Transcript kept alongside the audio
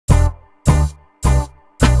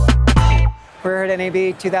We're at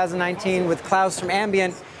NAB 2019 with Klaus from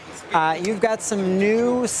Ambient. You've got some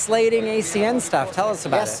new slating ACN stuff. Tell us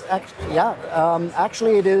about it.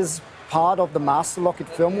 Actually it is part of the Master Locket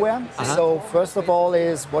firmware. So first of all,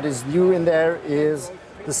 what is new in there is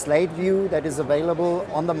the slate view that is available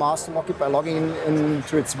on the Master Locket by logging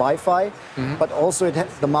into its Wi-Fi. But also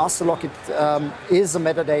the Master Locket is a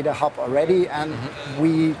metadata hub already, and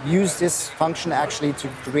we use this function actually to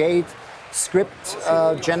create script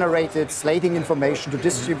generated slating information to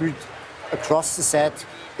distribute across the set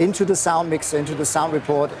into the sound mixer, into the sound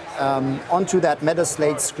report, onto that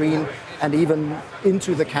metaslate screen, and even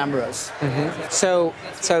into the cameras. So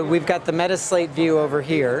we've got the metaslate view over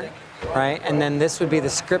here, right? And then this would be the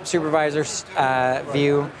script supervisor's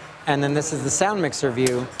view, and then this is the sound mixer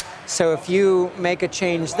view. So if you make a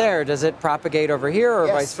change there, does it propagate over here or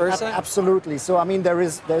vice versa? Absolutely. So I mean,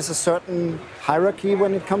 there's a certain hierarchy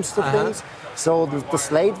when it comes to things. So the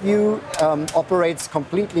slate view operates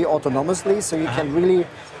completely autonomously. So you can really,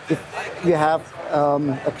 if you have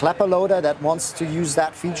a clapper loader that wants to use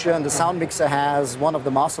that feature, and the sound mixer has one of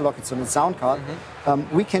the Master Lockets on the sound card,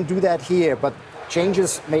 we can do that here. But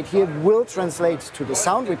changes made here will translate to the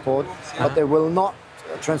sound report, but they will not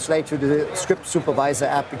translate to the script supervisor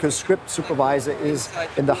app, because script supervisor is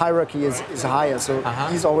in the hierarchy is higher. So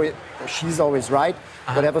she's always right.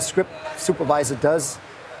 Whatever script supervisor does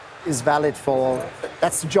is valid for,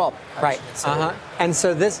 that's the job. Right. And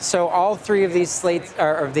so all three of these slates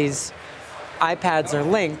or these iPads are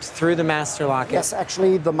linked through the Master Locket. Yes,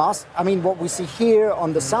 actually what we see here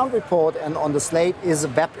on the sound report and on the slate is a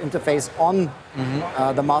web interface on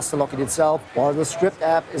the Master Locket itself, while the script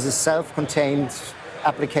app is a self-contained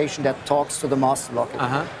application that talks to the Master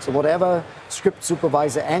Locket. So whatever script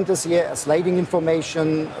supervisor enters here as slating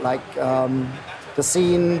information, like the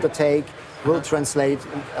scene, the take, will translate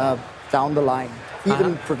down the line.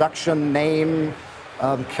 Even production name,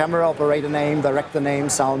 camera operator name, director name,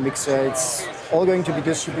 sound mixer, it's all going to be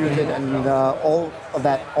distributed, and all of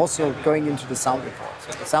that also going into the sound report.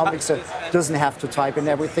 So the sound mixer doesn't have to type in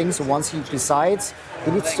everything, so once he decides, he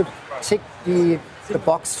needs to tick the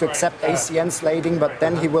box to accept ACN slating, but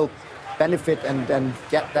then he will benefit and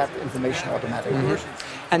get that information automatically.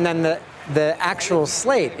 And then the actual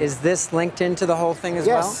slate, is this linked into the whole thing as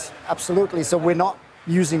well? Yes, absolutely. So we're not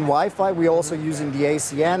using Wi-Fi, we're also using the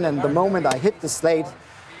ACN, and the moment I hit the slate,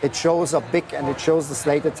 it shows up big and it shows the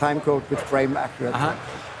slated timecode with frame accurate.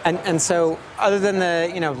 And so, other than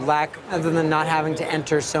the other than not having to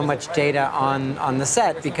enter so much data on the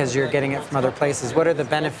set because you're getting it from other places, what are the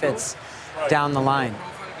benefits down the line?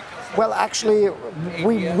 Well, actually,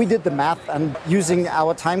 we did the math, and using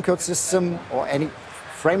our timecode system or any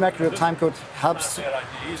frame accurate timecode helps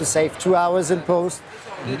to save 2 hours in post.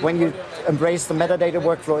 When you embrace the metadata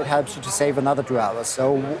workflow, it helps you to save another 2 hours.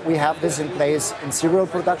 So we have this in place in serial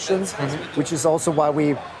productions, which is also why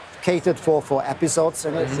we catered for episodes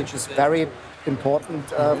in it, which is very important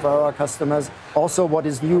for our customers. Also, what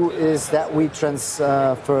is new is that we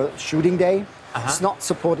transfer shooting day. It's not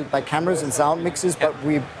supported by cameras and sound mixes, but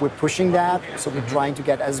we're pushing that. So we're trying to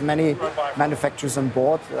get as many manufacturers on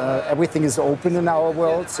board. Everything is open in our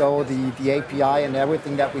world, so the API and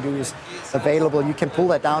everything that we do is available. You can pull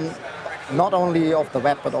that down not only off the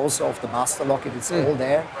web, but also off the Master Locket. It's all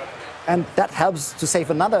there. And that helps to save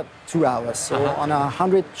another 2 hours. So on a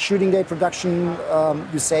 100 shooting day production,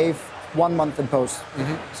 you save 1 month in post.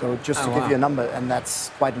 So just to give you a number, and that's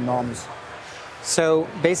quite enormous. So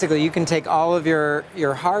basically, you can take all of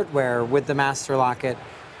your hardware with the Master Locket,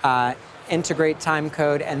 integrate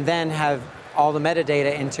timecode, and then have all the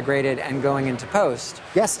metadata integrated and going into post.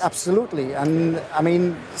 Yes, absolutely. And I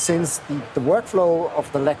mean, since the workflow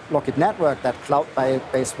of the Locket network, that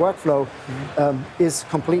cloud-based workflow, is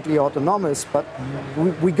completely autonomous, but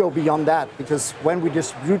we go beyond that, because when we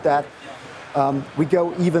distribute that, we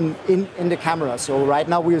go even in the camera. So right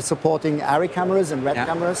now we are supporting ARRI cameras and RED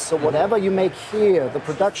cameras. So whatever you make here, the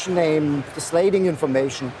production name, the slating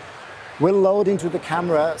information, will load into the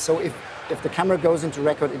camera. So if the camera goes into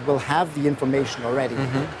record, it will have the information already.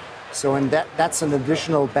 So and that's an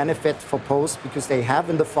additional benefit for post, because they have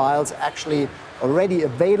in the files actually already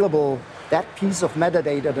available that piece of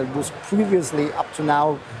metadata that was previously up to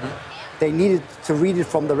now. They needed to read it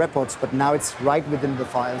from the reports, but now it's right within the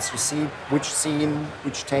files. You see which scene,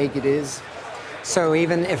 which take it is. So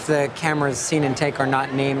even if the camera's scene and take are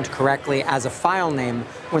not named correctly as a file name,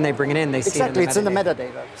 when they bring it in, they see it in the metadata. It's in the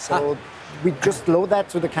metadata. So we just load that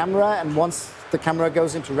to the camera, and once the camera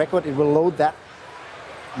goes into record, it will load that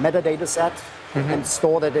metadata set and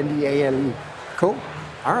store that in the ALE. Cool.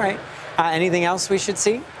 All right. Anything else we should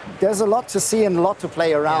see? There's a lot to see and a lot to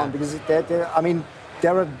play around, because I mean,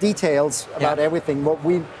 there are details about everything. What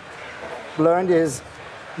we learned is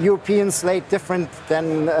European slate different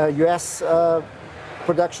than US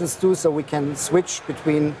productions do, so we can switch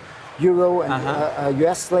between Euro and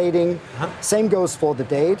US slating. Same goes for the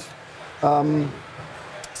date.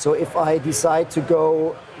 So if I decide to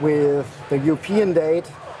go with the European date,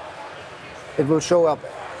 it will show up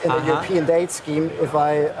in the European date scheme. If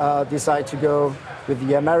I decide to go with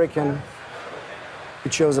the American,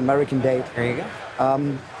 it shows American date. There you go.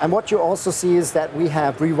 And what you also see is that we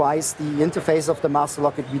have revised the interface of the master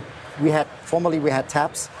locket. Formerly we had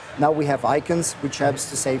tabs. Now we have icons, which helps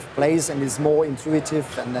to save place and is more intuitive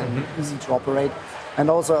and then easy to operate. And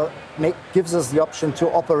also gives us the option to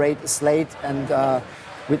operate a slate and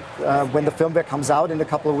when the firmware comes out in a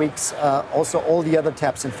couple of weeks, also all the other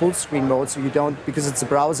tabs in full screen mode, so you don't, because it's a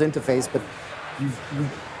browser interface, but you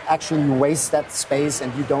actually waste that space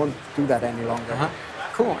and you don't do that any longer.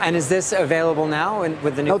 Cool. And is this available now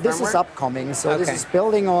with the new firmware? No, this is upcoming. So this is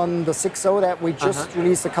building on the 6.0 that we just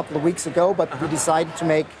released a couple of weeks ago, but we decided to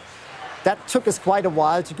make. That took us quite a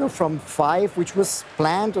while to go from 5, which was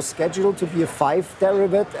planned or scheduled to be a 5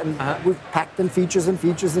 terabit, and we've packed in features and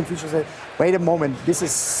features and features. Wait a moment, this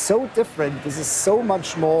is so different. This is so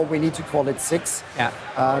much more. We need to call it 6.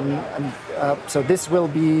 So this will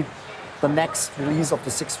be the next release of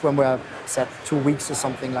the 6th firmware, set 2 weeks or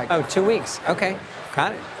something like that. Oh, 2 weeks. Okay,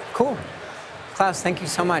 got it. Cool. Klaus, thank you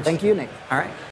so much. Thank you, Nick. All right.